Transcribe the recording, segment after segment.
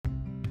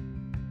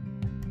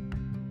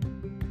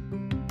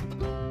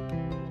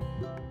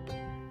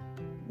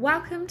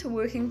Welcome to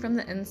Working from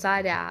the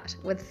Inside Out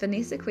with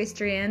Finesse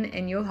Equestrian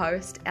and your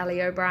host,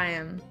 Ellie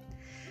O'Brien.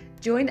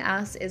 Join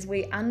us as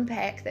we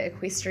unpack the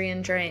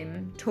equestrian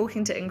dream,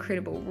 talking to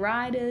incredible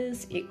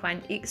riders,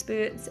 equine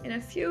experts, and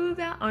a few of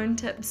our own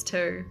tips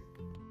too.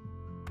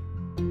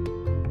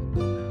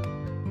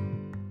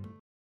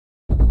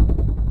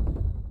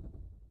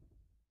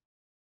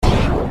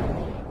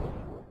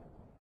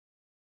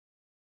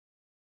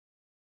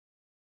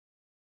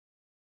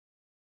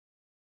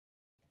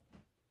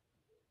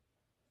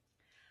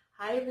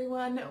 Hi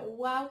everyone,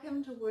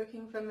 welcome to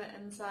Working from the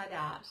Inside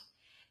Out.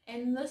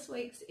 And this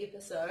week's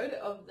episode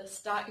of the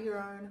Start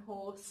Your Own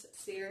Horse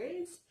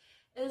series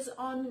is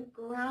on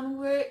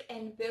groundwork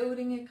and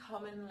building a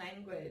common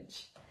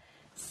language.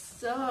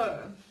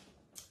 So,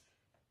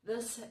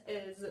 this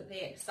is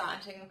the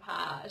exciting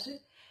part.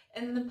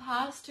 In the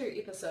past two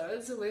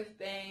episodes, we've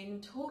been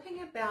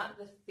talking about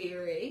the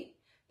theory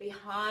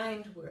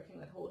behind working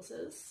with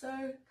horses, so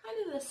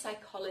kind of the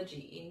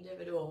psychology end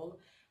of it all.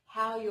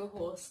 How your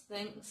horse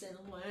thinks and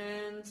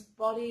learns,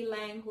 body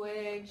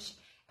language,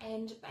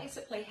 and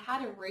basically how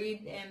to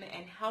read them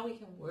and how we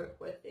can work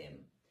with them.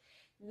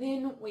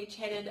 Then we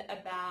chatted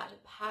about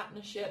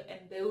partnership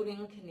and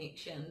building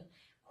connection,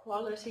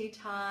 quality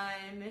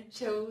time,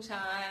 chill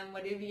time,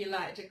 whatever you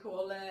like to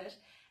call it,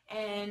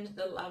 and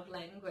the love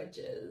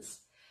languages.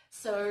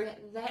 So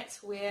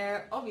that's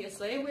where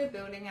obviously we're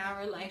building our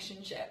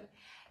relationship.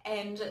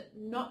 And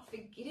not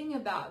forgetting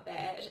about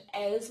that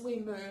as we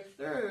move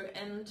through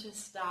into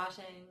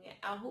starting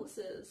our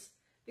horses.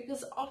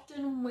 Because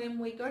often when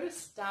we go to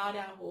start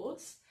our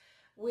horse,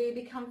 we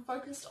become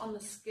focused on the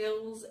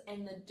skills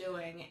and the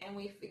doing, and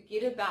we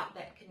forget about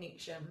that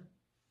connection.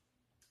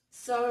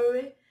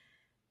 So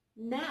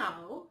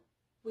now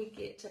we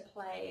get to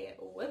play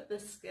with the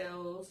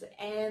skills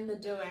and the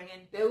doing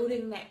and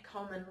building that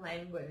common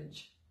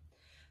language.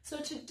 So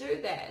to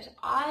do that,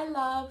 I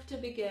love to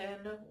begin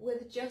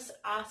with just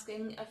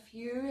asking a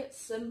few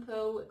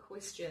simple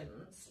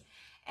questions.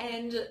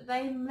 And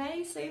they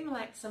may seem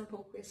like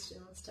simple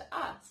questions to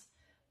us,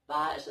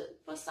 but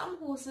for some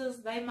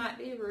horses they might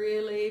be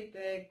really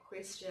big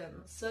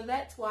questions. So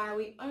that's why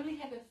we only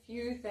have a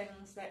few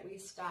things that we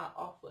start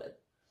off with.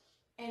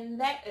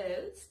 And that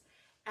is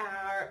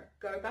our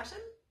go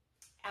button,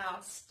 our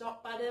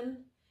stop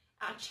button,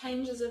 our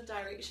changes of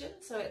direction,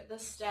 so at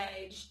this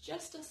stage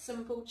just a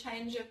simple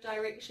change of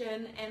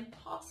direction and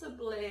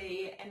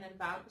possibly an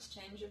advanced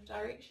change of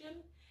direction,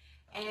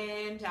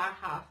 and our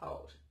half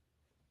halt.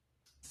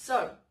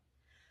 So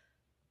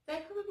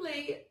they're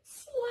probably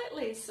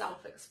slightly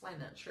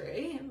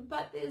self-explanatory,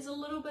 but there's a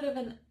little bit of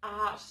an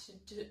art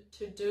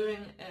to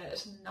doing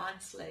it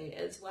nicely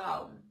as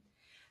well.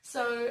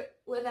 So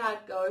with our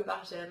go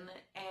button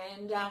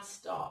and our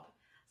stop,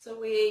 so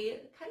we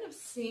kind of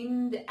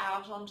send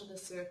out onto the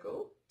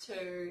circle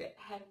to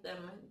have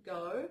them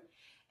go,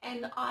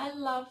 and I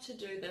love to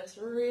do this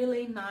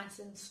really nice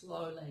and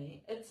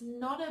slowly. It's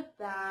not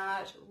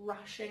about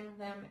rushing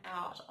them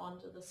out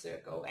onto the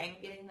circle and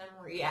getting them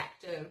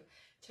reactive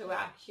to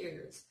our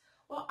cues.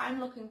 What I'm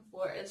looking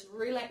for is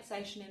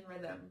relaxation and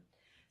rhythm.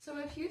 So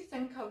if you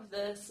think of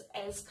this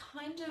as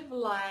kind of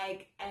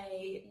like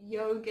a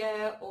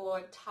yoga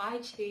or Tai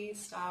Chi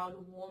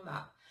styled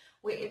warm-up,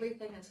 where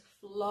everything is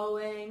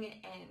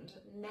flowing and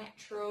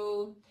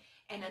natural,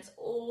 and it's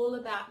all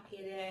about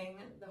getting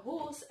the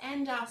horse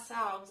and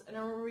ourselves in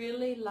a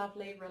really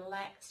lovely,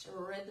 relaxed,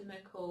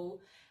 rhythmical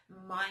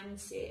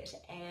mindset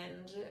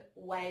and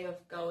way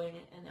of going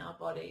in our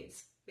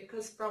bodies.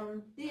 Because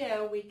from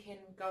there we can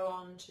go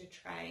on to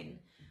train.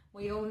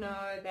 We all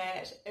know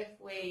that if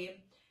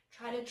we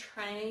try to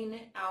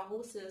train our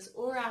horses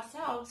or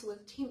ourselves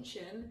with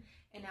tension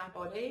in our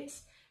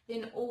bodies,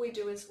 then all we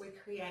do is we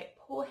create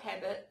poor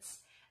habits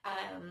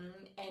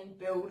and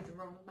build the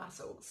wrong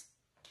muscles.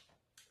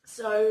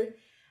 So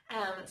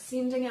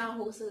sending our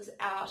horses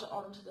out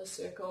onto the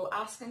circle,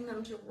 asking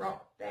them to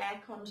rock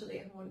back onto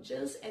their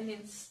haunches and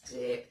then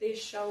step their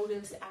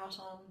shoulders out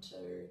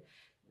onto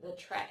the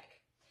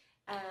track.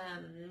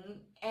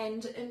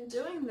 And in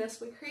doing this,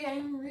 we're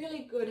creating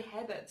really good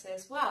habits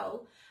as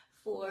well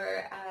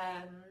for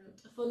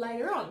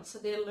later on. So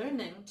they're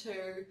learning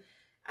to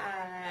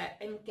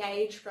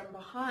engage from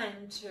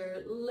behind,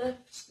 to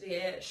lift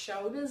their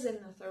shoulders in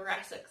the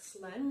thoracic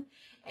sling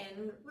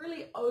and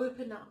really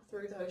open up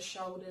through those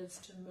shoulders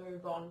to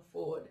move on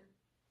forward.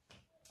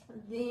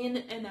 Then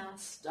in our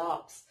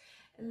stops,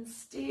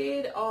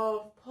 instead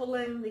of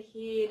pulling the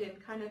head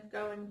and kind of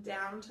going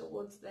down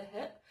towards the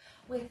hip,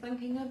 we're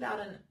thinking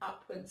about an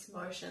upwards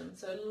motion.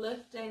 So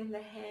lifting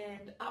the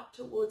hand up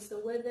towards the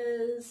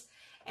withers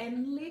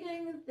and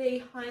letting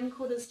the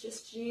hindquarters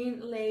just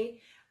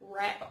gently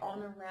wrap on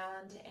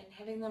around and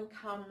having them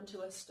come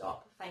to a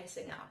stop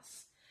facing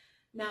us.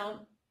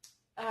 Now,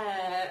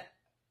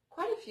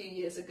 quite a few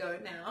years ago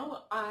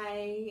now,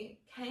 I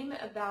came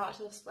about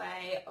this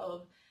way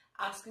of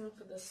asking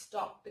for the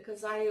stop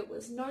because I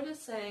was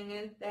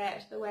noticing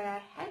that the way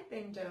I had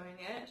been doing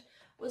it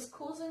was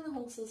causing the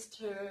horses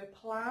to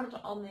plant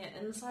on their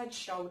inside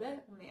shoulder,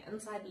 on their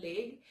inside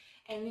leg,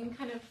 and then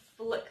kind of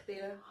flick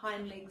their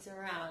hind legs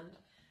around.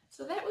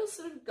 So that was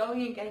sort of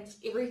going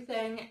against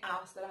everything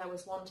else that I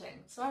was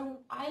wanting. So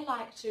I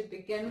like to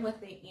begin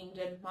with the end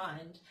in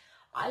mind.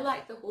 I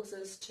like the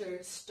horses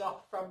to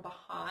stop from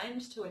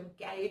behind, to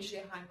engage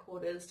their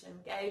hindquarters, to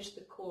engage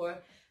the core,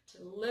 to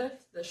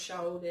lift the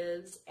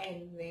shoulders,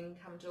 and then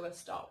come to a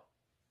stop.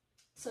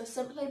 So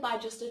simply by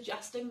just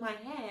adjusting my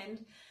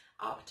hand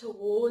up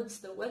towards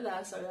the wither,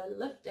 so a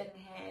lifting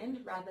hand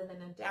rather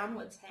than a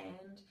downwards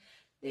hand,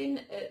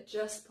 then it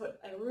just put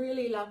a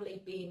really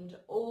lovely bend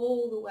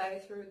all the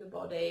way through the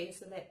body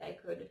so that they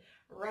could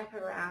wrap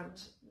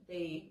around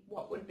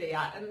what would be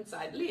our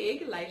inside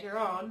leg later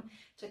on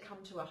to come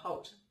to a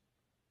halt.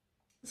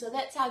 So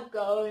that's our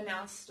go and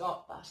our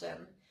stop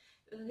button.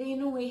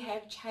 Then we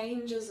have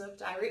changes of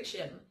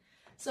direction.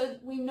 So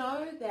we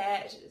know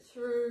that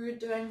through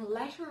doing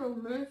lateral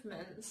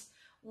movements,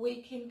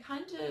 we can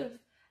kind of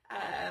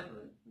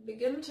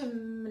begin to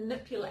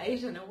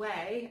manipulate in a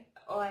way,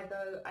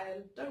 although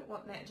I don't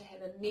want that to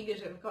have a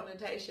negative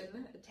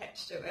connotation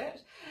attached to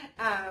it,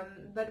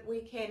 but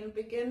we can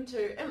begin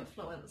to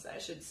influence, I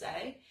should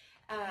say,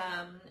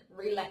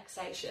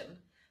 relaxation.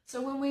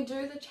 So when we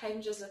do the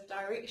changes of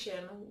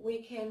direction,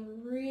 we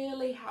can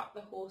really help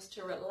the horse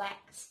to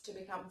relax, to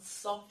become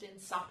soft and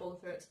supple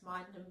through its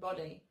mind and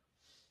body.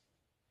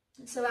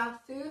 So our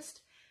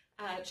first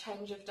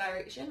change of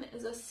direction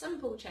is a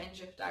simple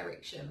change of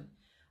direction,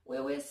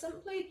 where we're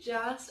simply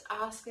just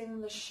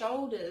asking the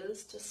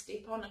shoulders to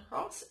step on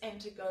across and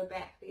to go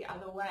back the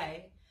other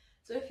way.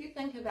 So if you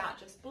think about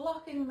just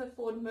blocking the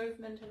forward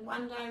movement in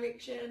one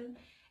direction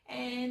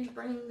and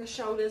bringing the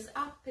shoulders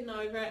up and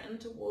over and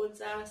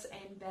towards us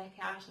and back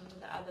out into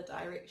the other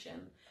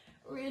direction,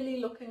 really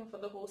looking for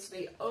the horse to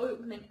be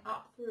opening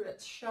up through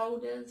its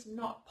shoulders,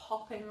 not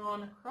popping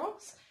on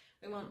across.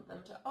 We want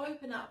them to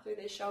open up through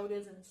their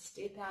shoulders and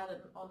step out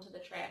and onto the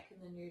track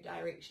in the new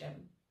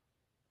direction.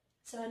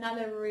 So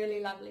another really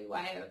lovely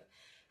way of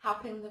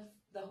helping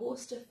the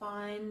horse to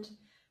find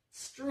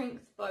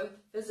strength both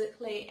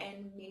physically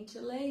and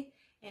mentally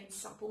and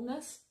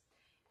suppleness.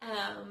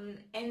 And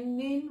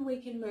then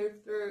we can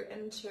move through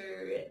into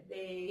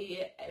the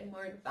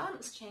more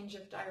advanced change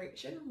of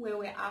direction where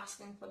we're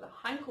asking for the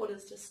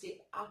hindquarters to step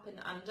up and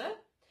under.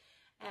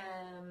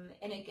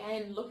 And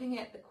again, looking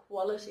at the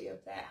quality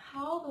of that,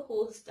 how the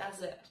horse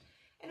does it.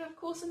 And of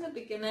course in the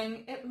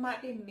beginning it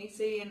might be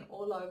messy and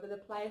all over the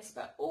place,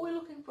 but all we're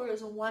looking for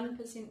is 1%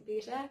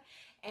 better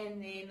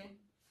and then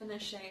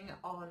finishing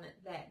on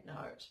that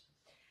note.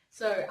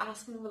 So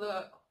asking for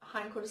the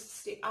hindquarters to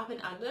step up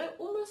and under,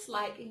 almost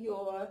like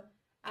you're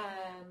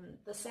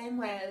the same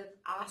way of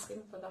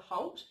asking for the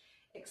halt,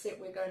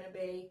 except we're going to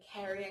be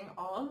carrying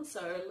on,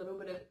 so a little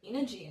bit of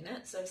energy in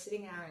it, so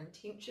setting our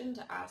intention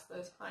to ask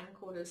those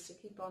hindquarters to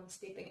keep on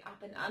stepping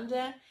up and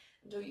under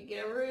until you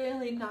get a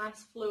really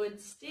nice fluid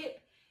step.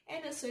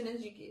 And as soon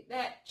as you get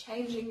that,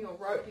 changing your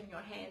rope in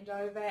your hand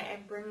over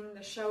and bringing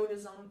the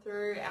shoulders on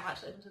through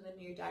out into the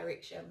new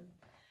direction.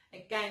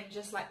 Again,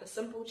 just like the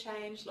simple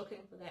change, looking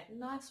for that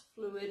nice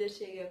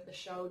fluidity of the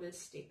shoulders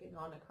stepping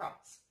on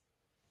across.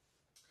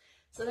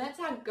 So that's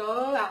our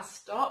go, our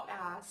stop,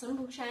 our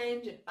simple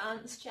change,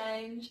 advanced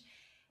change.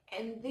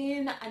 And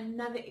then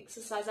another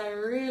exercise I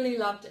really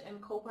love to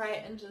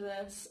incorporate into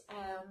this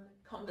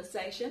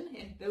conversation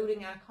and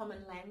building our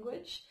common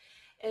language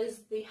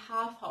is the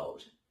half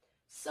halt.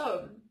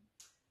 So,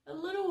 a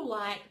little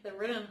like the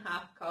written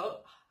half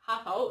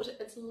halt,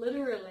 it's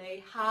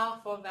literally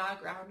half of our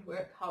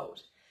groundwork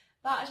halt.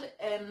 But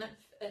in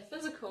a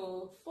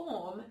physical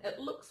form, it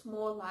looks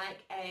more like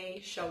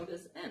a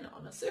shoulders in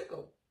on a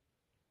circle.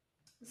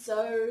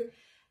 So,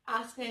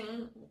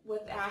 asking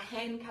with our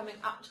hand coming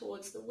up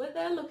towards the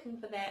wither,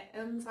 looking for that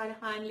inside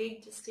hind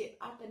leg to step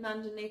up and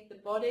underneath the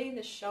body,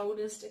 the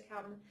shoulders to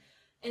come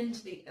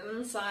into the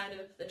inside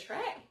of the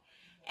track,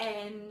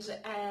 and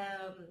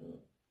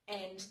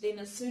then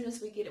as soon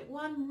as we get it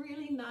one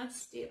really nice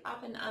step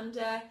up and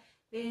under,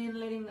 then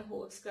letting the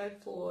horse go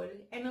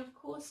forward. And of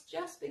course,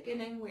 just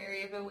beginning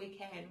wherever we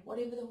can.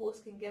 Whatever the horse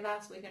can give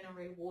us, we're going to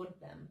reward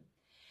them.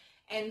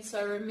 And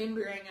so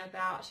remembering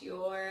about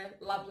your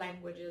love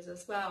languages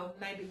as well.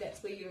 Maybe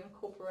that's where you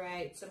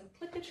incorporate some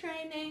clicker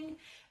training.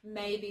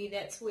 Maybe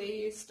that's where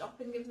you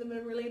stop and give them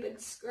a really big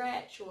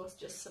scratch or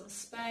just some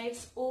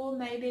space. Or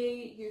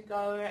maybe you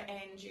go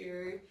and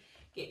you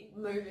get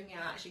moving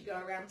out, you go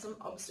around some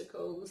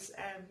obstacles,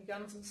 you go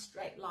on some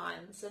straight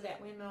lines so that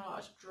we're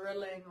not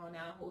drilling on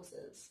our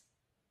horses.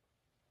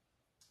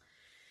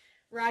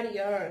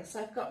 Rightio,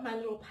 so I've got my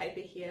little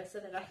paper here so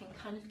that I can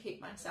kind of keep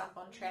myself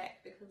on track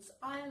because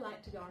I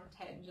like to go on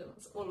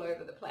tangents all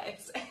over the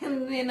place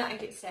and then I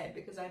get sad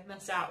because I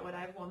miss out what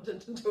I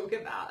wanted to talk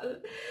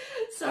about.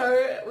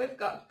 So we've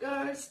got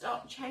go,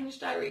 stop, change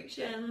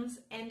directions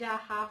and our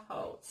half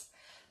halts.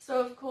 So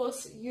of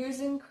course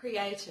using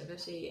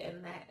creativity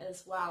in that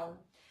as well.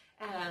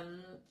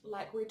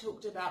 Like we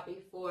talked about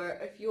before,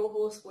 if your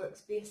horse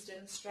works best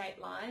in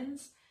straight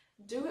lines,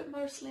 do it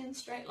mostly in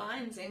straight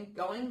lines and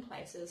going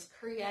places.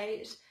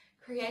 Create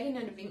an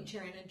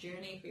adventure and a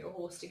journey for your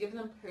horse to give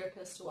them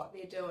purpose to what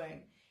they're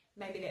doing.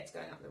 Maybe that's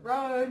going up the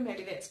road,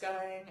 maybe that's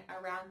going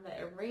around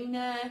the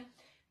arena,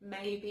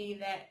 maybe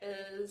that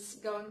is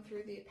going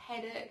through their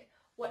paddock,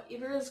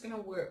 whatever is going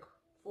to work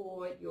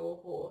for your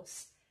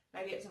horse.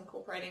 Maybe it's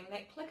incorporating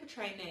that clicker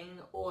training,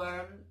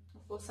 or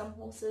for some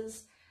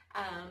horses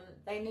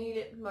they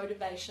need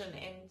motivation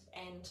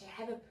and to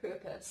have a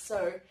purpose.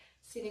 So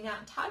setting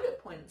out target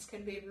points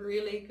can be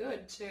really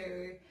good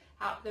to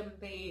help them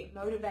be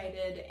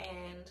motivated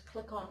and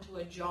click onto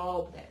a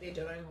job that they're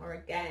doing or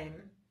a game.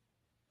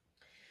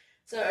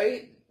 So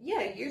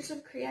yeah, use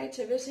of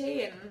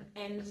creativity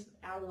and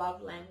our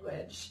love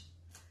language.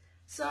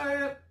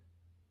 So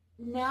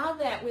now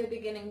that we're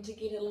beginning to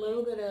get a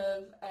little bit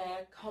of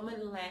a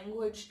common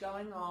language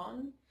going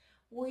on,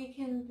 we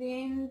can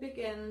then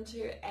begin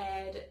to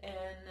add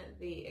in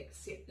the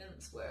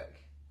acceptance work.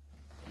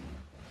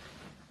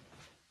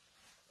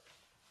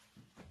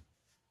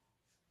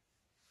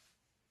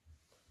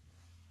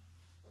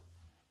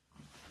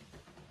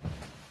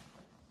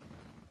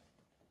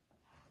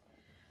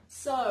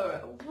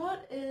 So,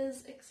 what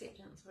is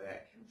acceptance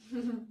work?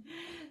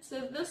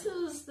 So this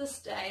is the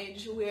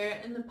stage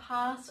where in the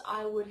past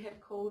I would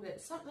have called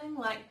it something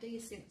like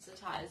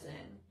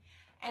desensitizing.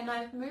 And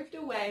I've moved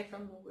away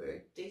from the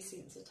word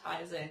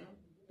desensitizing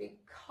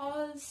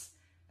because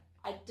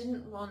I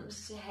didn't want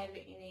to have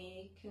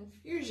any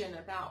confusion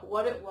about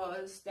what it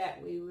was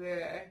that we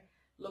were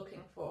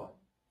looking for.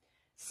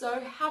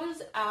 So how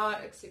does our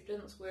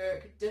acceptance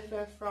work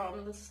differ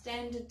from the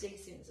standard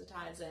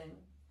desensitizing?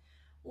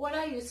 What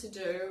I used to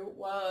do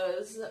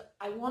was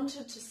I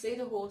wanted to see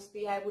the horse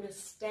be able to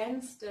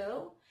stand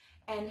still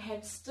and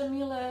have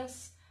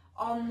stimulus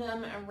on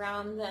them,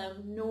 around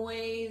them,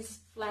 noise,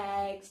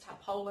 flags,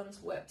 tarpaulins,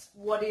 whips,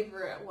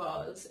 whatever it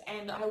was.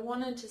 And I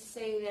wanted to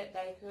see that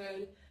they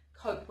could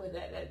cope with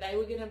it, that they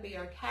were going to be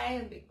okay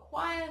and be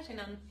quiet and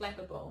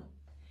unflappable.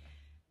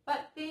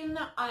 But then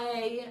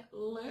I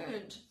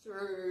learned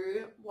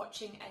through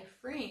watching a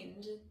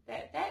friend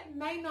that that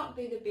may not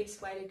be the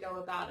best way to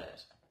go about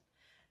it.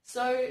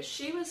 So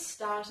she was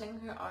starting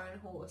her own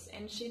horse,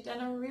 and she'd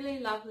done a really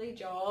lovely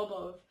job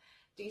of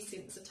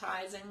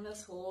desensitizing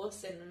this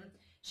horse, and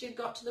she'd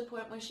got to the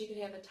point where she could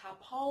have a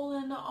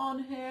tarpaulin on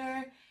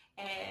her,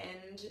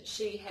 and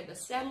she had the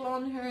saddle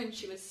on her, and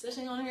she was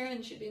sitting on her,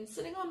 and she'd been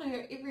sitting on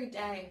her every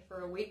day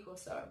for a week or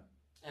so.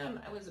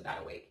 It was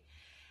about a week.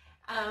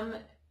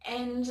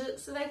 And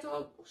so they thought,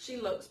 well, she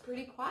looks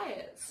pretty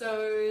quiet,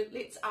 so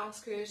let's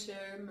ask her to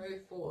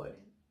move forward.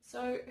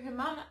 So her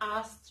mum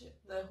asked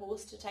the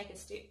horse to take a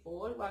step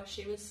forward while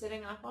she was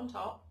sitting up on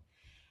top,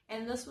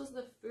 and this was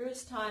the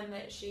first time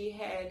that she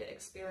had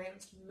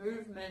experienced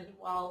movement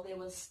while there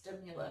was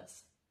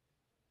stimulus.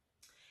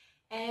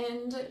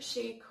 And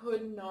she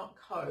could not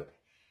cope.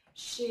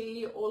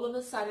 She all of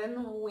a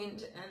sudden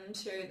went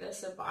into the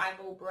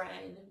survival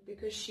brain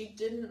because she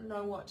didn't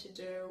know what to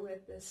do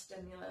with the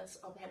stimulus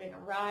of having a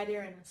rider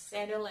and a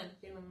saddle and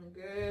feeling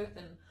the girth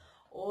and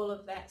all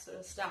of that sort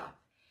of stuff.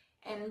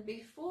 And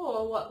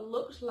before, what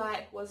looked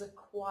like was a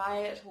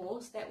quiet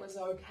horse that was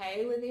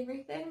okay with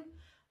everything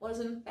was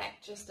in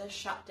fact just a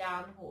shut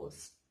down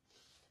horse.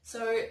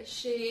 So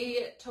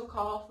she took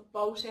off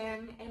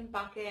bolting and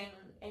bucking,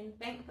 and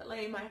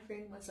thankfully my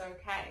friend was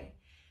okay.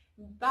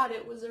 But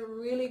it was a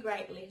really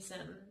great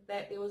lesson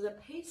that there was a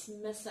piece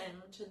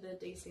missing to the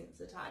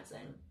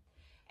desensitizing,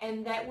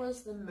 and that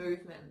was the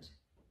movement.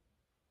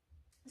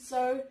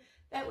 So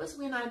that was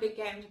when I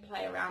began to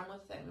play around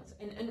with things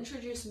and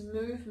introduce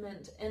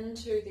movement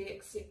into the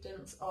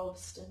acceptance of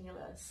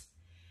stimulus.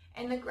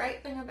 And the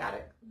great thing about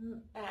it,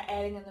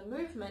 adding in the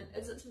movement,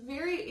 is it's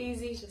very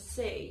easy to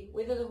see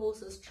whether the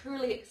horse is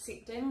truly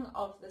accepting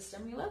of the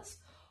stimulus,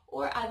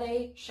 or are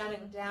they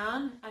shutting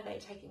down, are they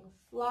taking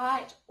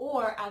flight,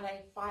 or are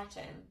they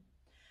fighting.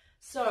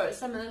 So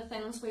some of the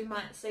things we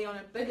might see on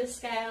a bigger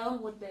scale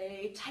would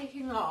be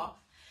taking off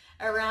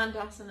around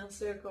us in a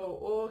circle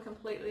or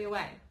completely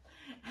away.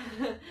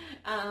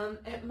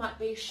 It might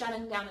be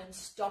shutting down and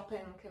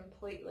stopping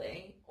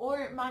completely, or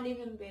it might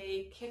even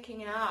be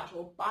kicking out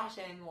or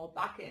biting or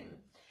bucking.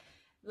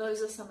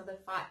 Those are some of the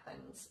fight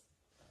things.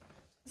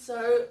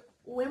 So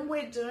when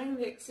we're doing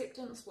the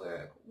acceptance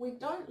work, we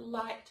don't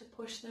like to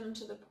push them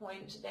to the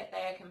point that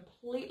they are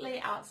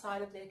completely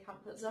outside of their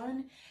comfort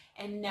zone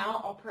and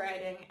now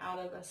operating out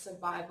of a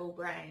survival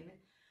brain.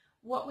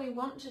 What we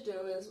want to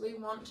do is we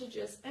want to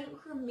just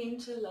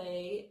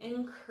incrementally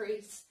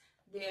increase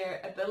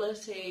their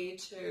ability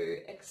to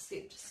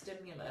accept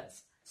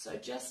stimulus. So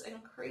just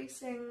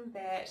increasing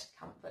that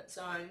comfort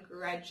zone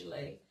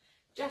gradually,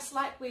 just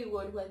like we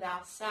would with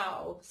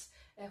ourselves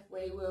if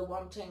we were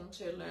wanting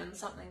to learn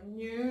something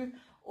new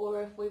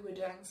or if we were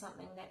doing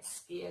something that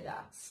scared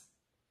us.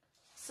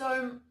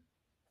 So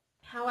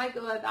how I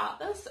go about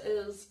this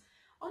is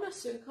on a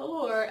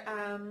circle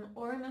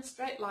or in a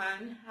straight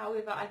line.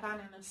 However, I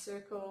find in a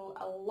circle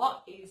a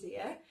lot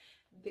easier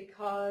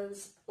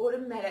because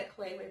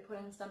automatically we're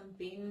putting some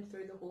bend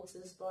through the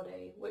horse's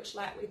body, which,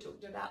 like we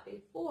talked about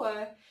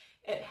before,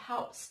 it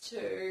helps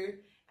to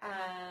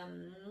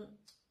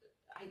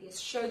I guess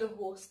show the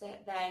horse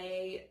that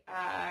they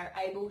are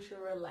able to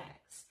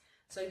relax.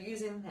 So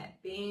using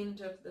that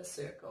bend of the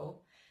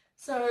circle.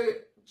 So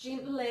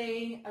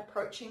gently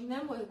approaching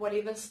them with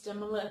whatever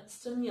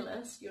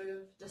stimulus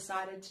you've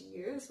decided to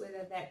use,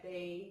 whether that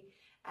be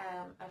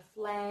a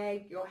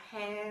flag, your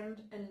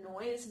hand, a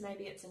noise.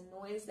 Maybe it's a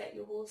noise that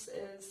your horse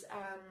is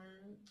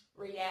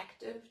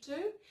reactive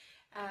to,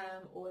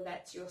 or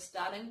that's your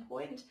starting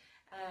point.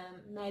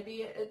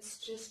 Maybe it's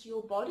just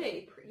your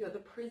body.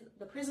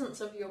 The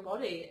presence of your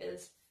body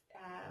is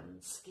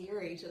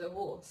scary to the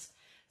horse.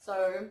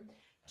 So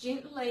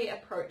gently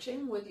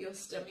approaching with your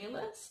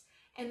stimulus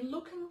and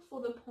looking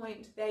for the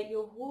point that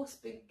your horse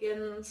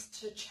begins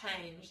to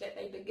change, that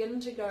they begin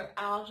to go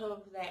out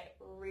of that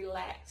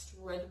relaxed,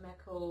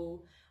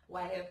 rhythmical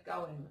way of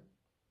going.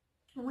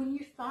 And when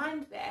you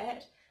find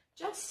that,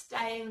 just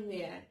staying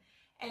there.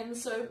 And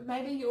so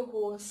maybe your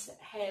horse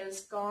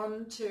has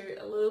gone to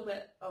a little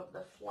bit of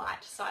the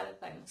flight side of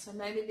things, so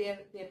maybe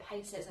their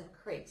pace has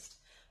increased.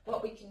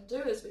 What we can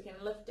do is we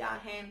can lift our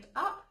hand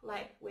up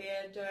like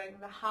we're doing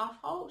the half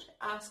halt,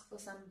 ask for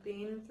some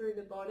bend through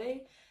the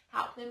body,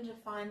 help them to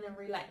find the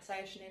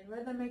relaxation and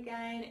rhythm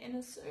again, and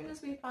as soon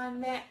as we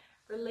find that,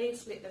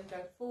 release, let them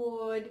go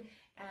forward,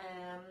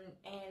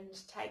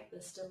 and take the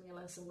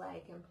stimulus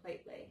away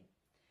completely.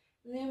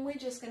 And then we're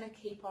just going to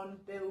keep on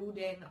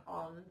building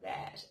on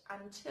that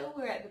until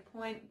we're at the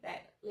point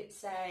that, let's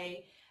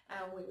say,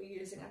 we were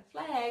using a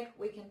flag,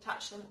 we can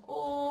touch them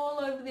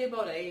all over their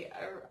body,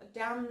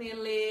 down their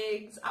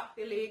legs, up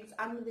their legs,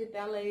 under their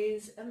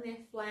bellies, in their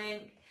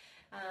flank,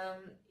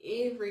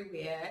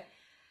 everywhere.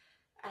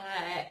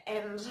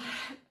 And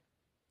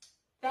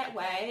that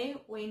way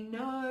we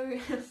know,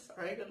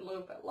 sorry, I got a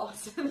little bit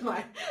lost in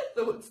my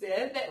thoughts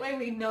there, that way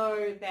we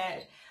know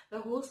that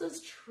the horse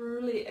is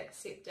truly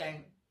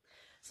accepting.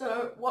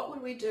 So what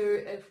would we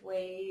do if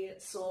we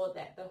saw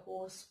that the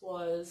horse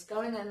was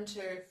going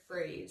into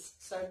freeze?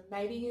 So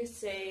maybe you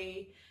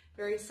see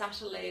very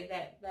subtly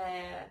that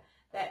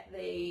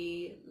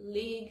the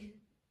leg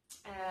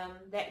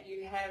that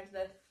you have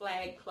the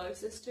flag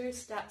closest to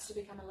starts to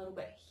become a little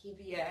bit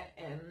heavier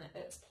in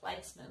its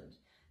placement.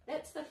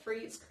 That's the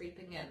freeze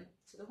creeping in.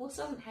 So the horse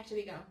doesn't have to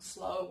be going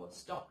slow or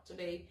stop to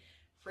be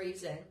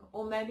freezing.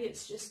 Or maybe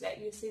it's just that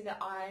you see the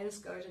eyes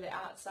go to the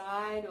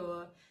outside,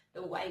 or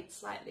the weight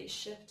slightly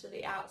shift to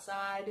the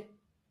outside.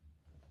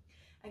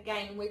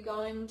 Again, we're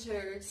going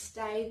to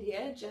stay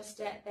there just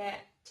at that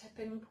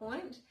tipping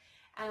point,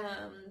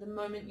 the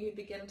moment you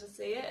begin to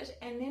see it,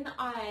 and then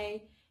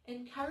I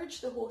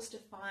encourage the horse to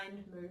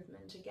find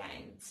movement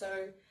again.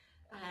 So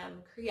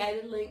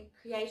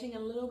creating a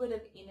little bit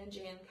of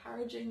energy,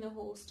 encouraging the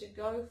horse to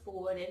go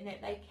forward and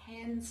that they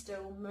can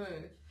still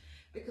move.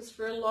 Because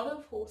for a lot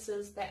of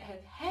horses that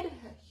have had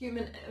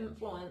human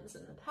influence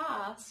in the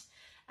past,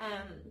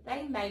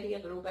 they may be a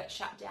little bit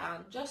shut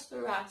down just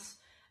through us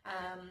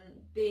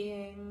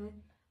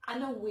being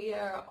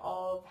unaware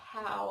of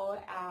how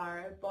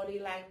our body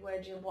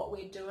language and what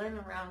we're doing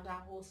around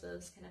our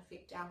horses can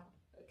affect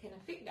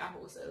our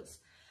horses.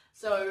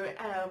 So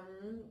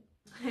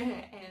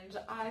and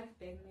I've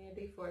been there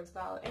before as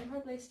well, and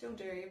probably still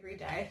do every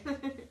day.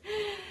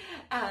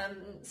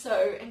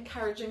 So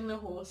encouraging the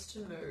horse to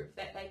move,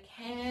 that they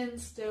can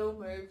still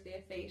move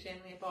their feet and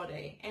their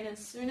body, and as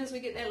soon as we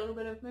get that little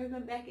bit of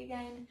movement back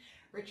again,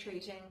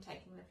 retreating,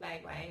 taking the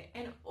flag away,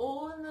 and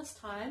all in this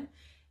time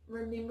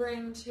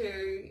remembering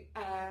to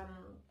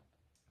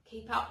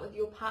keep up with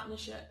your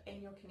partnership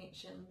and your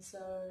connection.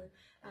 So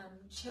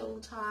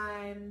chill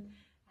time,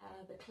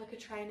 the clicker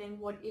training,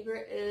 whatever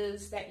it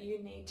is that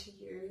you need to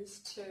use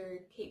to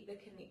keep the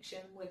connection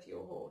with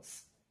your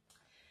horse.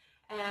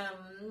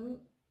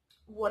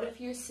 What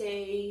if you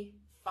see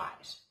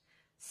fight?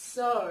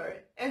 So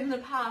in the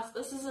past,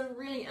 this is a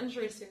really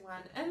interesting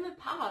one. In the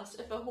past,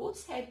 if a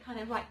horse had kind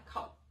of like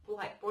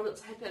brought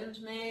its hip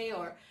into me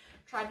or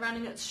tried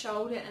running its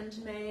shoulder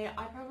into me,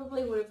 I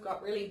probably would have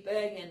got really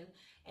big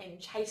and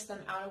chased them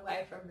out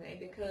away from me,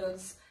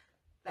 because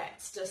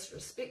that's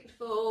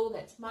disrespectful,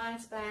 that's my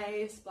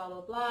space, blah,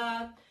 blah,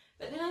 blah.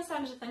 But then I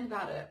started to think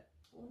about it.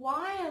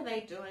 Why are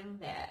they doing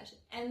that?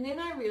 And then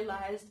I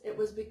realized it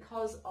was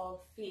because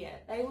of fear.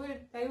 They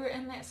were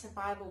in that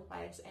survival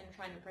place and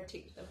trying to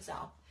protect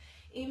themselves.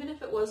 Even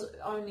if it was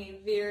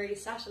only very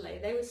subtly,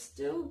 they were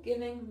still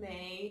giving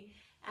me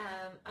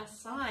a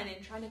sign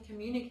and trying to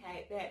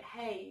communicate that,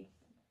 hey,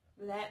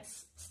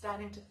 that's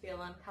starting to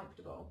feel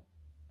uncomfortable.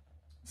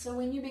 So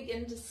when you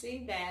begin to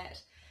see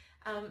that,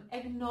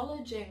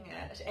 acknowledging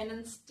it, and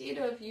instead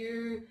of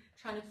you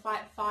trying to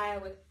fight fire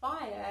with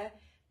fire,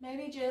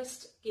 maybe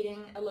just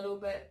getting a little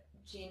bit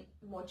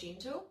more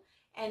gentle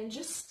and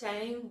just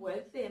staying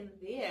with them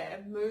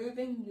there,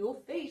 moving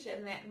your feet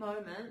in that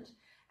moment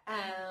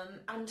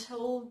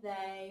until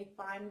they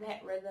find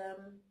that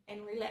rhythm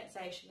and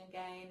relaxation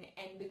again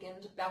and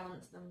begin to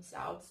balance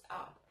themselves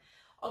up.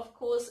 Of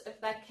course, if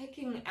they're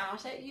kicking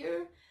out at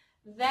you,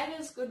 that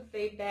is good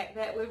feedback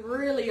that we've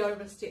really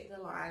overstepped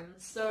the line.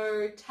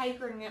 So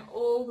tapering it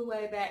all the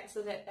way back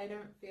so that they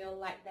don't feel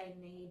like they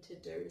need to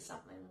do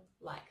something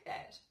like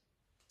that.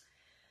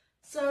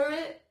 So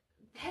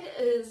that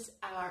is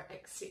our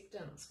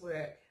acceptance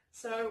work.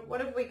 So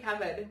what have we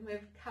covered?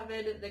 We've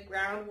covered the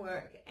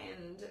groundwork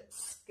and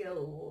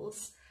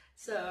skills.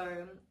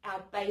 So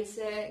our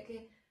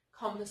basic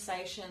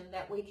conversation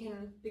that we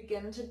can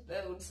begin to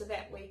build so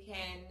that we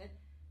can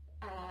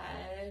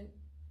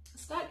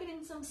start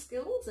getting some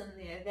skills in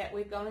there that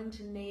we're going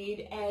to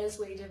need as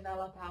we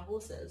develop our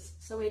horses.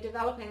 So we're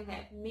developing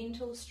that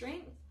mental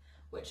strength,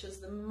 which is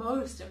the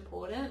most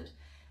important,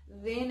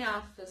 then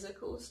our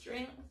physical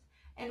strength,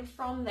 and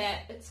from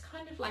that it's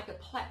kind of like a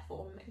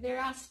platform. There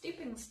are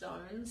stepping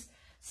stones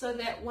so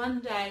that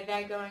one day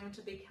they're going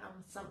to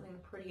become something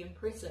pretty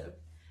impressive.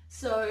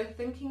 So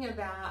thinking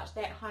about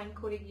that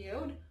hindquarter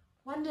yield,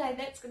 one day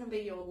that's going to be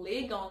your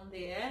leg on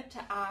there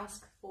to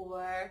ask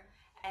for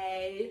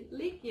a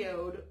leg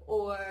yield,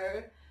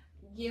 or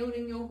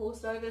yielding your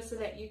horse over so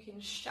that you can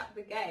shut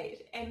the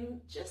gate,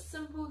 and just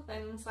simple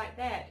things like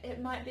that.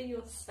 It might be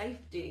your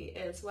safety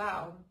as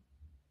well.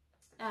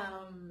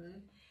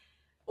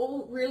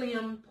 All really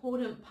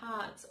important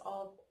parts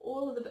of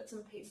all of the bits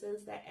and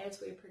pieces that as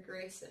we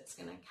progress it's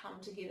going to come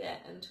together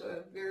into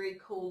a very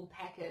cool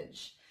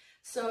package.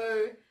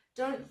 So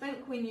don't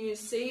think when you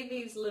see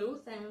these little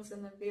things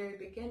in the very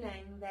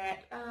beginning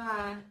that,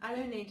 I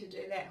don't need to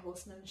do that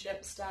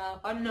horsemanship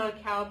stuff. I'm not a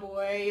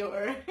cowboy,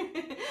 or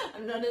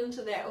I'm not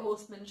into that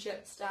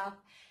horsemanship stuff.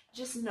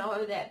 Just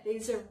know that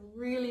these are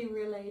really,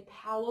 really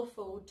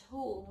powerful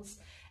tools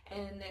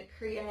in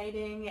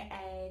creating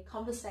a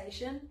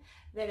conversation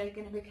that are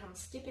going to become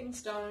stepping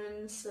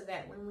stones so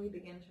that when we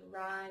begin to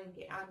ride and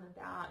get out and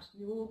about,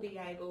 you will be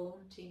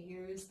able to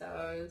use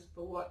those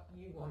for what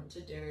you want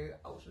to do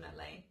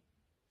ultimately.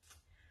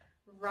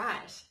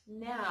 Right,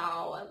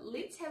 now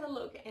let's have a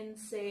look and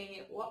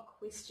see what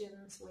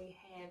questions we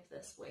have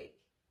this week.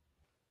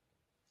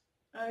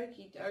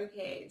 Okie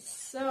dokie,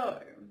 so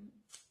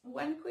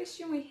one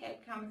question we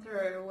had come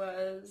through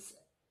was,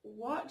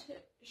 what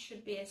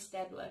should be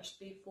established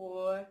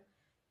before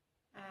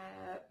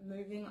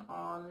moving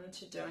on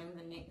to doing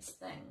the next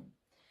thing?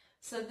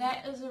 So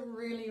that is a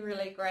really,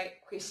 really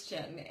great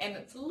question, and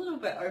it's a little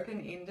bit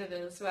open-ended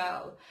as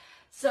well.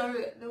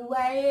 So the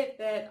way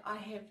that I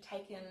have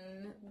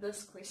taken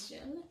this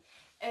question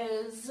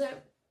is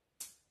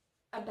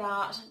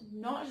about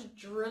not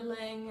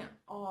drilling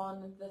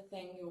on the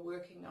thing you're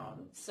working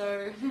on.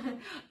 So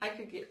I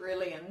could get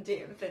really in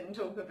depth and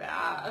talk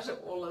about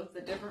all of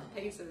the different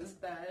pieces,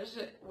 but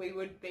we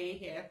would be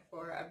here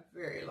for a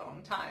very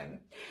long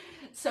time.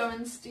 So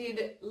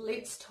instead,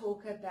 let's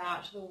talk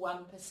about the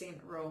 1%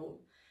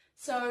 rule.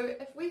 So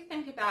if we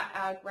think about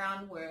our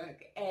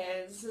groundwork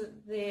as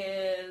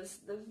there's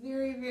the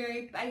very,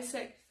 very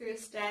basic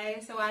first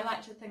day, so I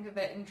like to think of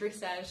it in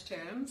dressage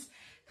terms,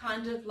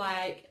 kind of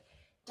like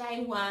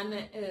day 1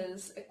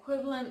 is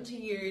equivalent to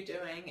you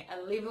doing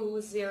a level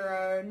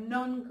 0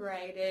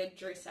 non-graded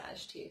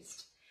dressage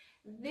test.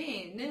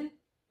 Then,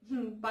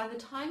 by the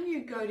time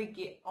you go to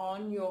get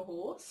on your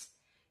horse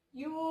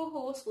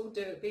will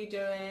be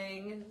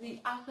doing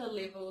the upper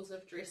levels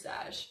of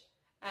dressage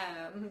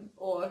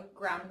or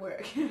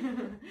groundwork.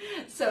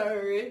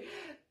 So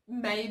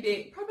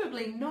maybe,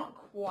 probably not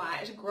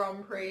quite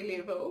Grand Prix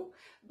level,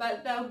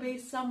 but they'll be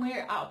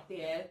somewhere up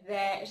there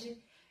that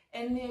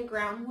in their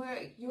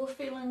groundwork, you're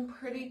feeling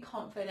pretty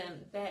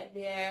confident that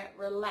they're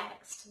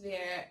relaxed,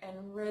 they're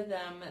in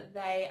rhythm,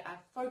 they are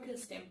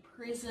focused and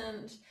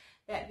present,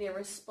 that they're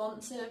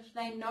responsive,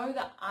 they know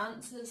the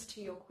answers to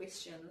your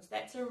questions.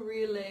 That's a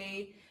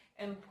really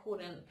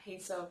important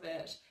piece of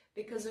it,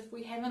 because if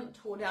we haven't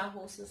taught our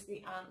horses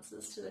the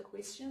answers to the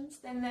questions,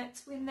 then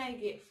that's when they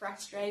get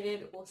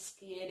frustrated or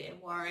scared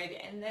and worried,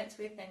 and that's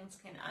where things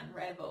can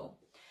unravel.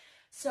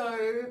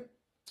 So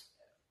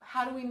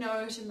how do we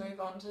know to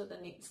move on to the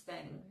next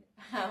thing?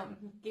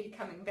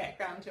 Coming back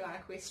around to our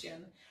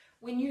question.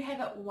 When you have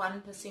it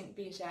 1%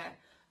 better,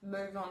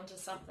 move on to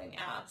something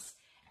else.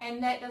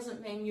 And that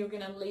doesn't mean you're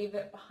going to leave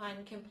it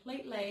behind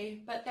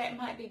completely, but that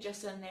might be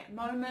just in that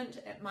moment,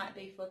 it might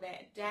be for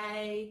that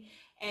day,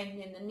 and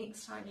then the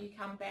next time you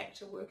come back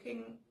to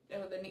working,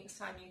 or the next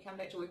time you come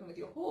back to working with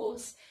your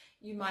horse,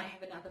 you might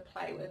have another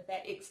play with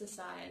that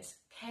exercise.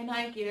 Can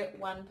I get it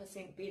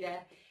 1% better?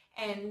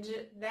 And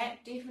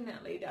that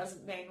definitely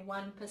doesn't mean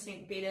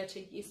 1% better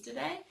to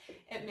yesterday.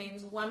 It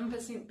means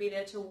 1%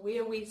 better to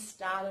where we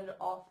started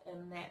off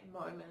in that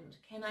moment.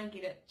 Can I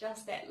get it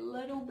just that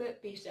little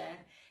bit better?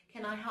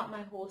 Can I help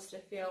my horse to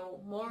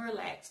feel more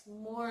relaxed,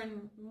 more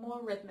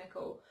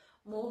rhythmical,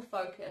 more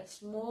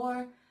focused,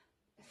 more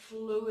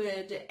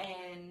fluid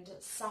and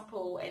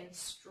supple and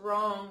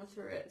strong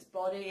through its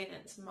body and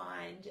its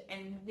mind?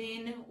 And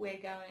then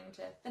we're going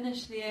to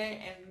finish there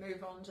and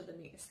move on to the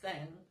next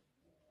thing.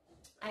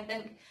 I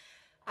think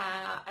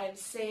I've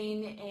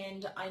seen,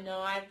 and I know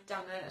I've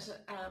done it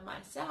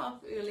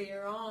myself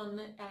earlier on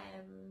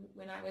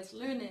when I was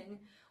learning,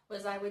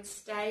 was I would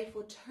stay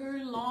for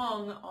too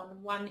long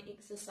on one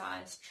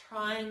exercise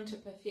trying to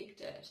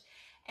perfect it.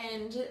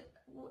 And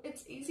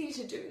it's easy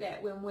to do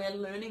that when we're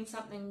learning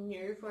something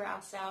new for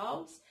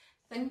ourselves,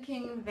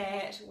 thinking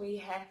that we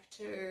have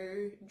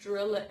to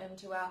drill it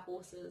into our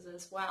horses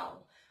as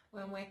well,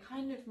 when we're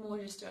kind of more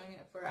just doing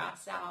it for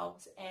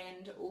ourselves,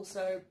 and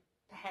also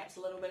perhaps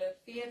a little bit of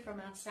fear from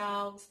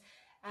ourselves,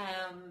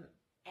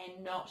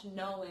 and not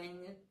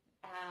knowing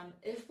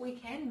if we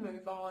can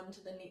move on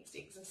to the next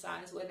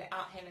exercise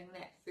without having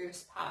that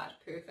first part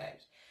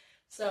perfect.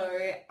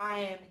 So I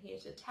am here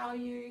to tell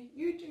you,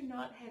 you do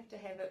not have to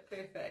have it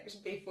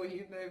perfect before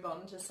you move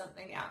on to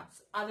something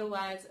else.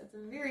 Otherwise, it's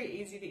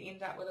very easy to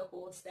end up with a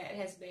horse that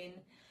has been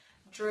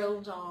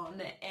drilled on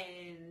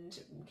and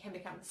can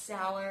become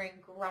sour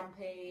and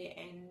grumpy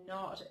and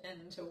not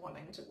into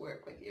wanting to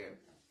work with you.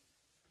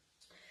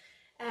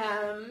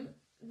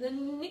 The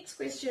next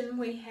question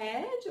we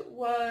had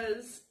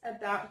was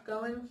about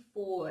going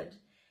forward,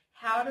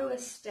 how to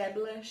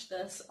establish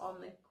this on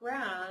the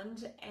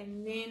ground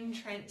and then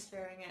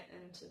transferring it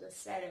into the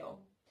saddle.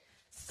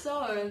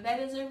 So that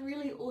is a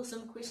really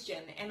awesome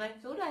question, and I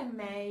thought I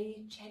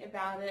may chat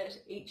about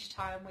it each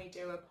time we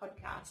do a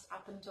podcast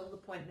up until the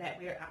point that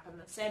we're up in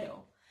the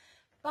saddle.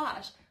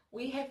 But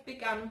we have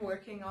begun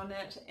working on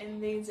it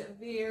in these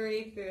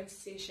very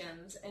first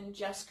sessions and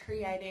just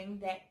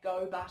creating that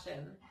go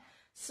button.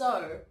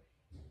 So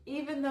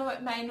even though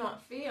it may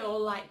not feel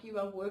like you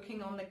are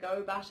working on the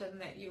go button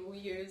that you will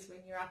use when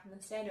you're up in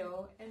the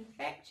saddle, in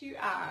fact you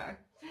are.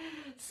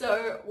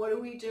 So what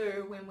do we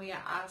do when we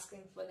are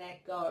asking for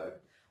that go?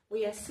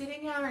 We are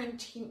setting our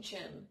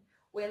intention,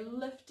 we're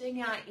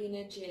lifting our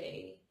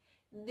energy,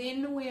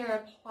 then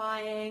we're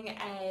applying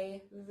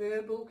a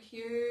verbal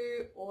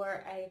cue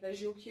or a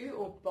visual cue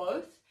or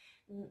both.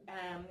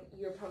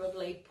 You're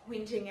probably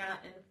pointing out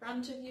in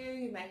front of you,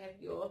 you may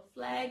have your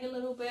flag a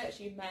little bit,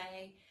 you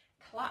may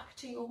cluck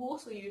to your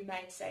horse, or you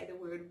may say the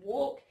word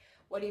walk.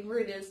 Whatever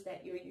it is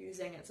that you're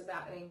using, it's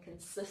about being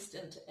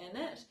consistent in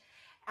it.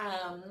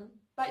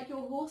 But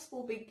your horse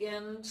will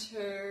begin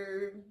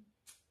to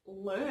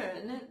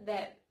learn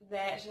that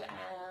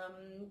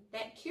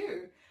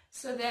cue,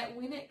 so that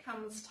when it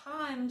comes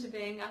time to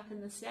being up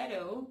in the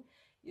saddle,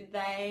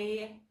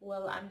 they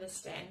will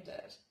understand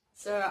it.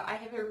 So I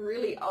have a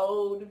really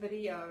old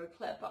video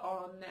clip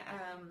on,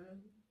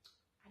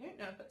 I don't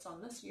know if it's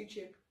on this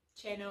YouTube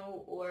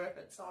channel or if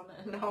it's on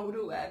an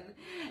older one,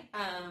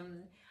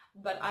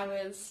 but I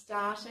was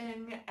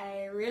starting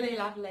a really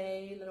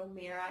lovely little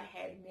mare I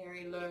had,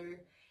 Mary Lou,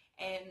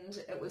 and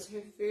it was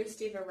her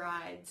first ever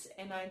rides,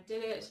 and I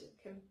did it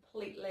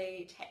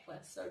completely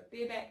tackless, so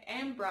bareback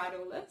and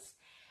bridleless,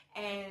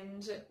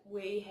 and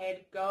we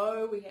had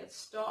go, we had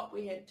stop,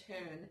 we had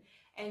turn,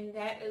 and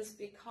that is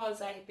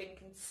because I had been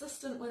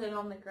consistent with it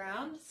on the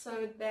ground,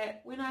 so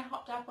that when I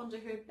hopped up onto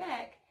her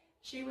back,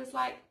 she was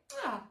like,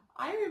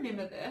 I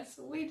remember this,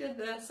 we did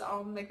this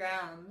on the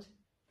ground.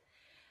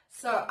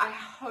 So I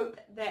hope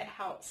that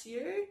helps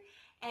you.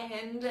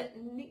 And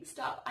next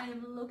up, I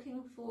am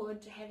looking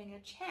forward to having a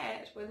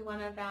chat with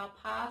one of our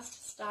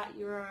past Start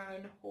Your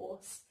Own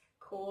Horse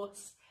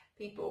course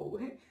people.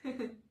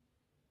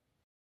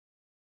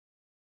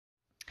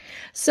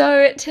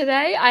 So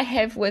today I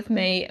have with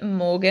me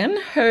Morgan,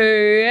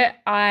 who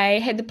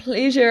I had the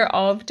pleasure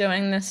of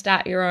doing the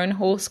Start Your Own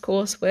Horse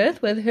course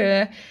with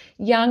her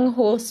young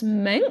horse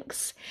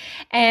Minx,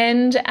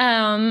 and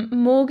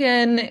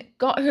Morgan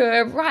got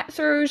her right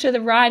through to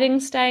the riding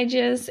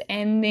stages,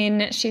 and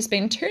then she's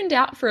been turned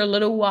out for a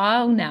little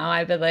while now,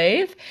 I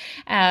believe,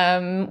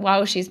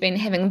 while she's been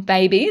having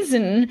babies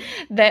and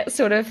that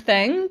sort of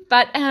thing.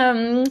 But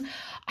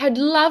I'd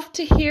love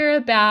to hear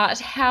about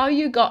how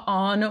you got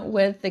on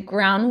with the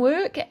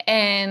groundwork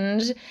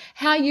and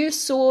how you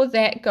saw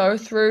that go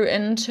through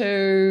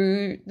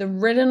into the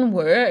ridden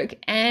work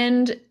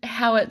and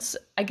how it's,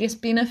 I guess,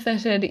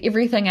 benefited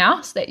everything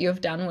else that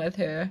you've done with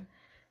her.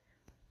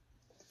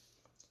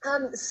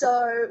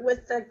 So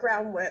with the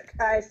groundwork,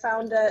 I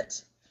found that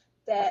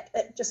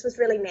it just was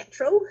really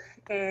natural,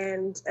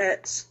 and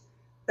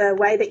the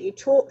way that you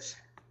taught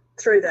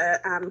through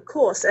the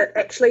course, it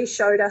actually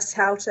showed us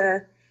how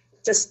to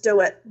just do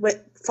it with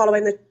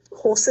following the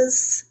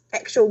horse's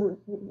actual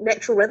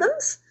natural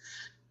rhythms,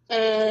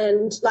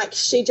 and like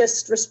she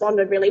just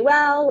responded really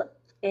well,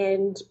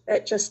 and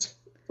it just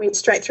went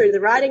straight through to the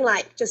riding,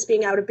 like just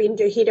being able to bend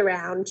her head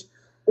around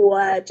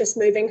or just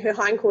moving her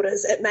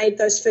hindquarters. It made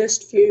those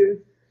first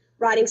few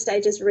riding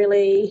stages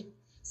really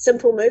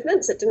simple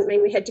movements. It didn't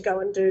mean we had to go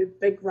and do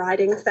big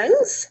riding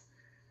things.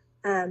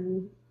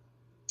 And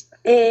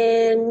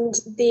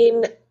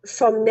then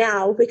from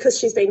now, because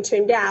she's been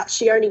turned out,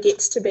 she only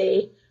gets to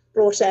be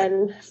brought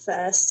in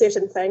for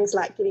certain things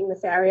like getting the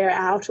farrier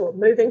out or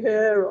moving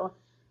her or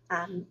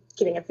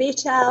getting a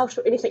vet out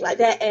or anything like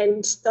that.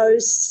 And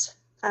those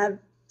are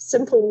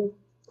simple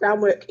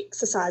groundwork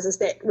exercises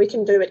that we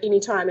can do at any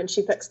time, and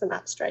she picks them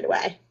up straight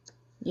away.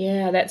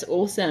 Yeah, that's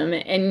awesome.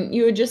 And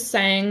you were just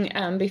saying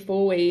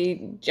before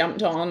we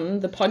jumped on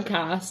the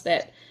podcast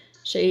that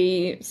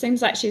She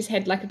seems like she's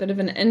had like a bit of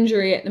an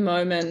injury at the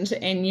moment,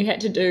 and you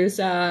had to do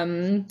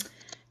some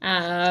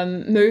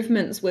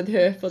movements with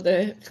her for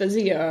the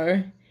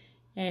physio.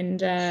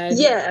 And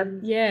Yeah,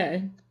 yeah,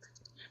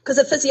 because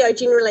a physio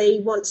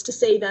generally wants to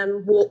see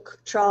them walk,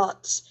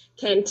 trot,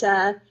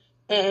 canter,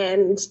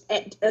 and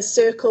at a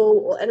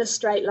circle or in a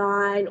straight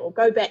line or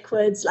go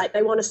backwards. Like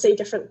they want to see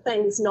different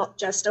things, not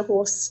just a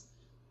horse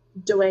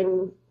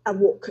doing a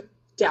walk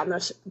down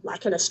the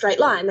like in a straight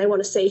line. They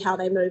want to see how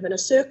they move in a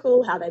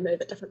circle, how they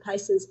move at different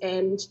paces,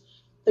 and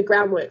the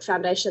groundwork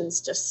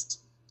foundations just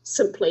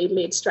simply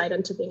led straight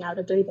into being able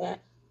to do that.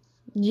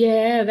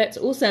 yeah, that's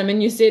awesome.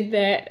 And you said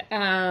that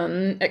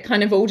it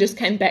kind of all just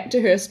came back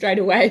to her straight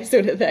away,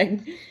 sort of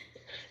thing.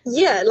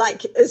 Yeah,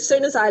 like as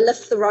soon as I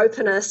lift the rope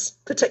in a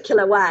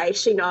particular way,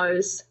 she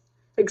knows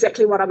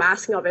exactly what I'm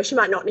asking of her. She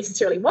might not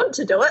necessarily want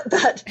to do it,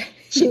 but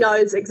she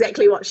knows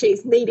exactly what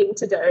she's needing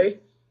to do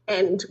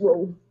and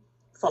will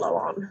follow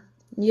on.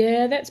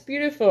 Yeah, that's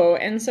beautiful.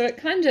 And so it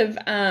kind of,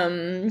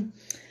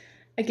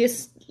 I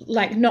guess,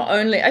 like not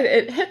only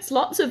it hits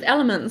lots of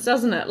elements,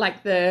 doesn't it?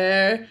 Like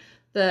the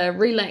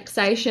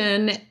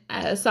relaxation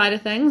side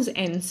of things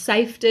and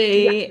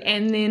safety, Yeah.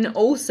 and then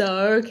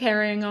also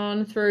carrying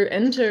on through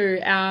into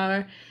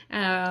our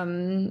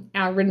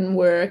written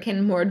work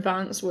and more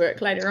advanced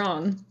work later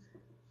on.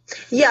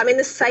 Yeah, I mean,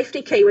 the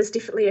safety key was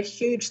definitely a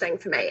huge thing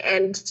for me.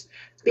 And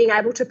being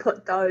able to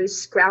put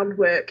those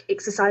groundwork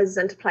exercises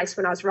into place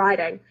when I was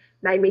riding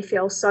made me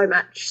feel so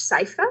much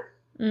safer.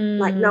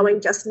 Like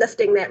knowing just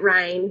lifting that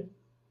rein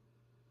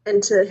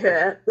into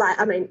her, like,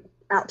 I mean,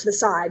 out to the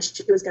side,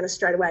 she was going to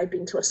straight away be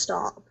into a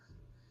stop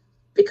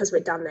because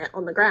we'd done that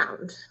on the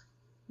ground.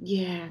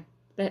 Yeah,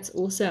 that's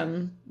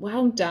awesome.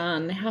 Well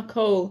done. How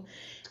cool.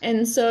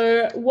 And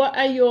so, what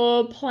are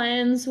your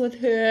plans with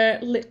her?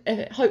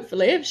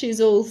 Hopefully, if she's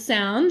all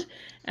sound,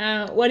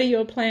 what are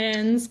your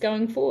plans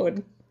going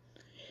forward?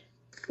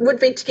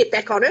 Would be to get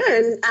back on her,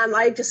 and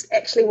I just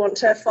actually want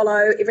to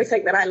follow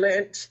everything that I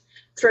learnt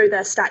through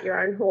the Start Your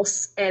Own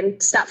Horse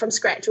and start from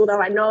scratch, although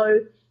I know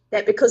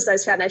that because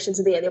those foundations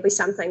are there'll be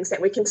some things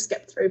that we can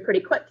skip through pretty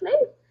quickly,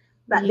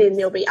 but then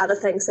there'll be other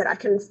things that I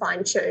can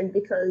fine-tune,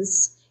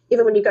 because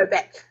even when you go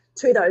back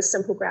to those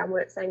simple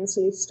groundwork things,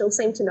 you still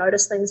seem to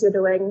notice things you're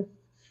doing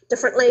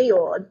differently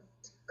or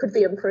could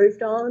be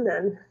improved on,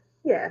 and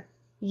yeah.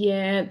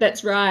 Yeah,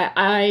 that's right.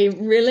 I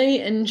really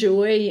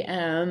enjoy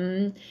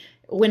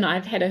when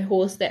I've had a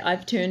horse that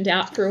I've turned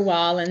out for a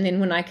while, and then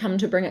when I come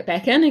to bring it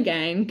back in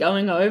again,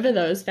 going over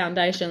those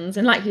foundations.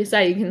 And like you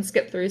say, you can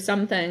skip through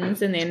some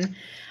things, and then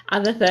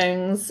other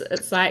things,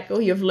 it's like, oh,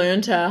 you've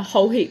learned a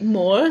whole heap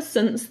more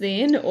since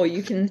then, or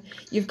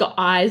you've got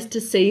eyes to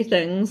see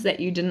things that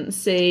you didn't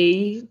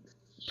see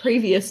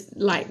previous,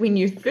 like when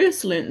you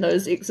first learnt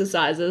those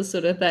exercises,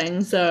 sort of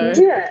thing. So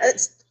yeah,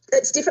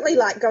 it's definitely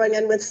like going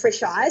in with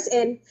fresh eyes,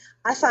 and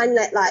I find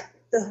that like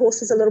the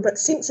horse is a little bit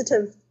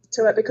sensitive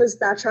to it because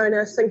they're trying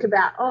to think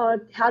about, oh,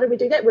 how do we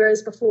do that?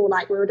 Whereas before,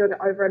 like we were doing it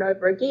over and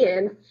over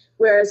again.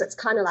 Whereas it's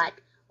kind of like,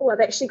 oh,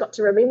 I've actually got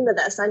to remember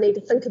this. I need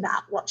to think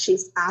about what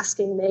she's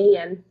asking me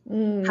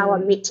and how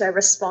I'm meant to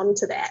respond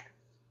to that.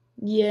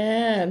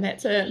 Yeah,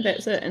 that's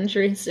an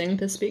interesting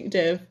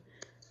perspective.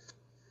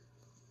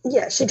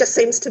 Yeah, she just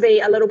seems to be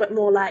a little bit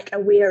more like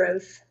aware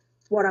of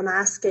what I'm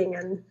asking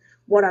and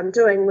what I'm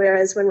doing.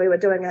 Whereas when we were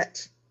doing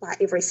it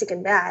like every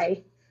second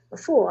day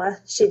before,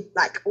 she'd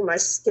like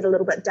almost get a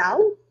little bit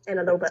dull and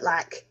a little bit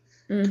like,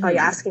 oh, you're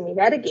asking me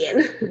that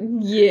again.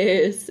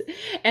 Yes,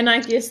 and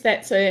I guess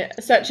that's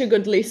such a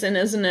good lesson,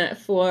 isn't it,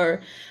 for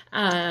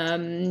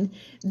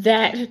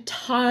that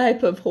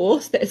type of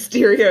horse, that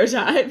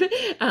stereotype,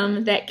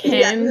 that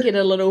can get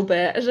a little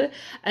bit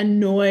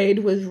annoyed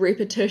with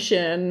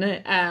repetition.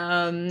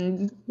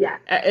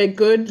 A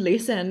good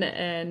lesson,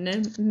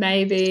 and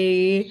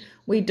maybe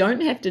we don't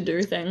have to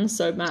do things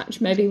so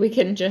much. Maybe we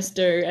can just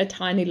do a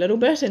tiny little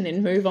bit and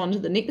then move on to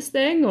the next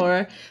thing,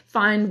 or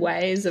find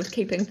ways of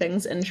keeping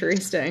things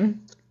interesting.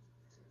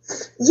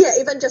 Yeah,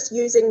 even just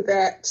using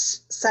that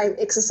same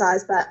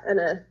exercise but in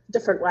a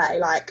different way,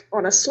 like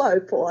on a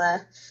slope,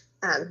 or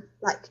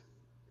like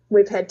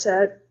we've had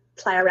to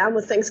play around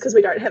with things because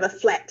we don't have a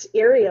flat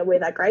area where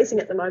they're grazing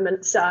at the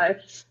moment. So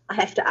I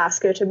have to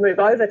ask her to move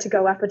over to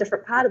go up a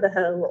different part of the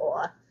hill,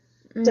 or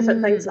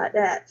different things like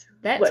that.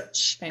 That's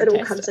which fantastic. It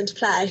all comes into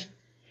play.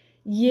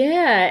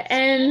 Yeah,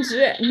 and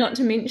not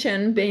to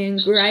mention being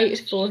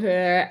great for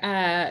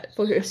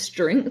her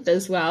strength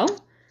as well.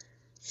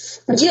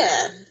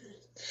 Yeah,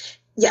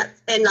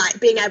 and like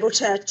being able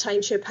to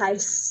change her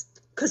pace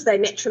because they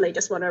naturally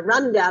just want to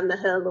run down the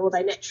hill, or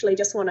they naturally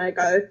just want to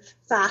go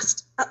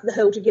fast up the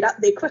hill to get up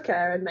there quicker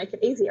and make it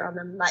easier on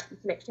them. Like you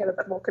can actually have a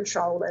bit more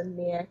control in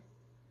their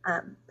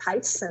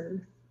pace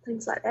and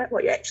things like that,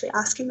 what you're actually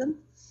asking them.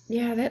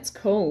 Yeah, that's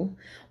cool.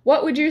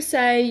 What would you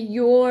say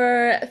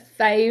your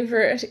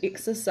favorite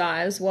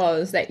exercise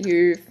was that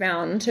you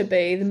found to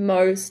be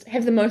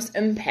have the most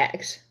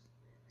impact?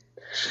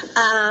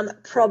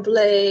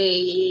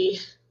 Probably,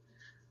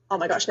 oh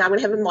my gosh, now I'm going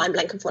to have a mind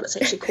blank of what it's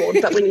actually called,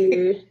 but when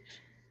you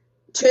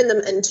turn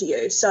them into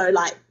you, so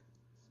like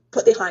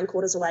put their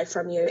hindquarters away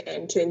from you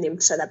and turn them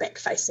so they're back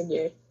facing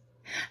you.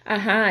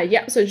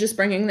 Yep, so just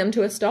bringing them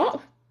to a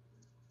stop?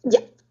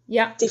 Yeah.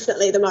 Yeah.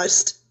 Definitely the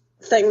most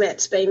thing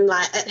that's been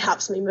like, it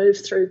helps me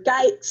move through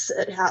gates,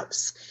 it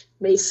helps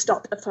me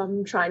stop if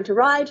I'm trying to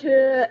ride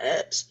her,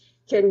 it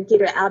can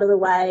get her out of the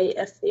way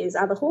if there's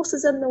other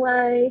horses in the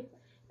way.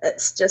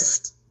 It's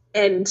just,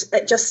 and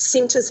it just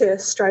centers her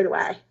straight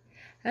away.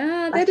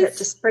 It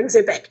just brings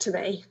her back to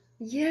me.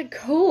 Yeah,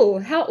 cool.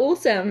 How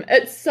awesome.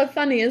 It's so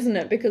funny, isn't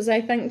it? Because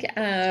I think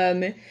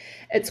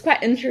it's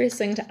quite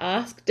interesting to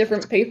ask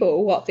different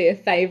people what their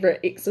favourite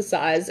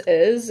exercise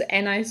is,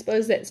 and I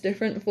suppose that's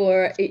different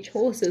for each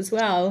horse as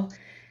well.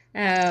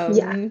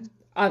 One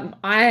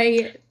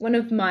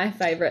of my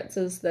favourites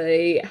is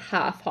the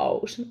half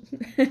halt.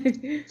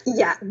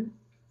 Yeah, and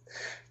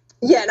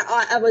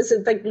I was a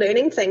big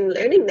learning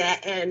that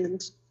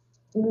and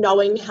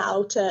knowing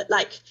how to,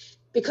 like,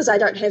 because I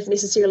don't have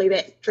necessarily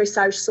that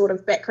dressage sort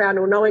of background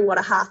or knowing what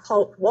a half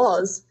halt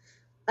was,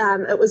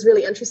 it was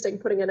really interesting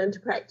putting it into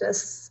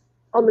practice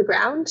on the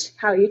ground,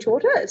 how you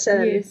taught it.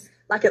 And yes.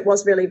 Like, it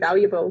was really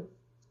valuable.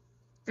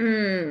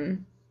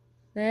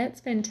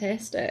 That's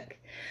fantastic.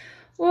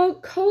 Well,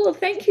 cool.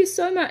 Thank you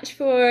so much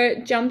for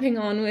jumping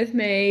on with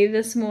me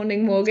this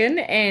morning, Morgan,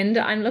 and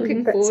I'm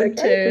looking forward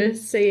to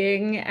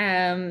seeing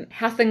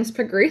how things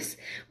progress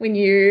when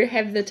you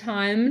have the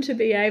time to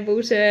be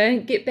able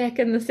to get back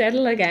in the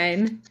saddle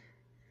again.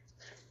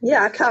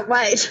 Yeah, I can't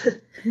wait.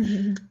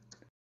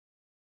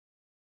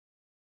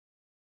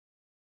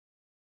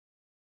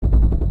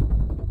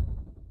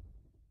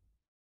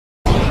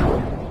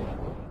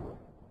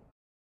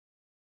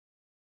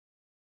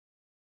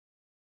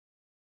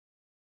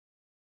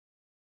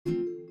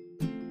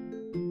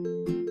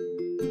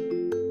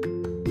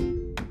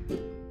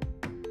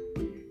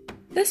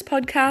 This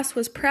podcast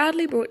was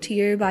proudly brought to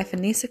you by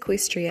Finesse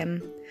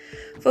Equestrian.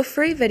 For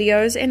free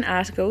videos and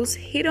articles,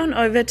 head on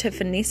over to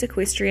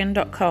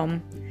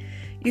finesseequestrian.com.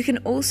 You can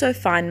also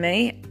find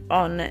me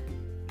on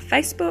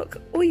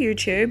Facebook or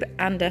YouTube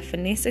under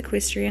Finesse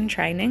Equestrian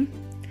Training,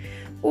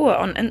 or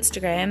on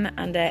Instagram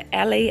under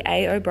Ali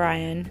A.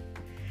 O'Brien.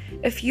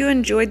 If you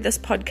enjoyed this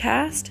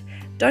podcast,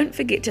 don't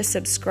forget to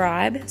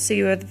subscribe so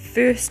you are the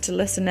first to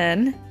listen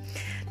in,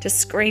 to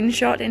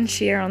screenshot and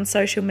share on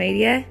social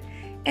media,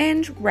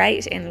 and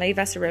rate and leave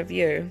us a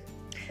review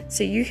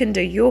so you can do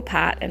your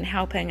part in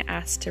helping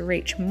us to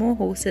reach more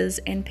horses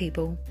and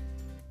people.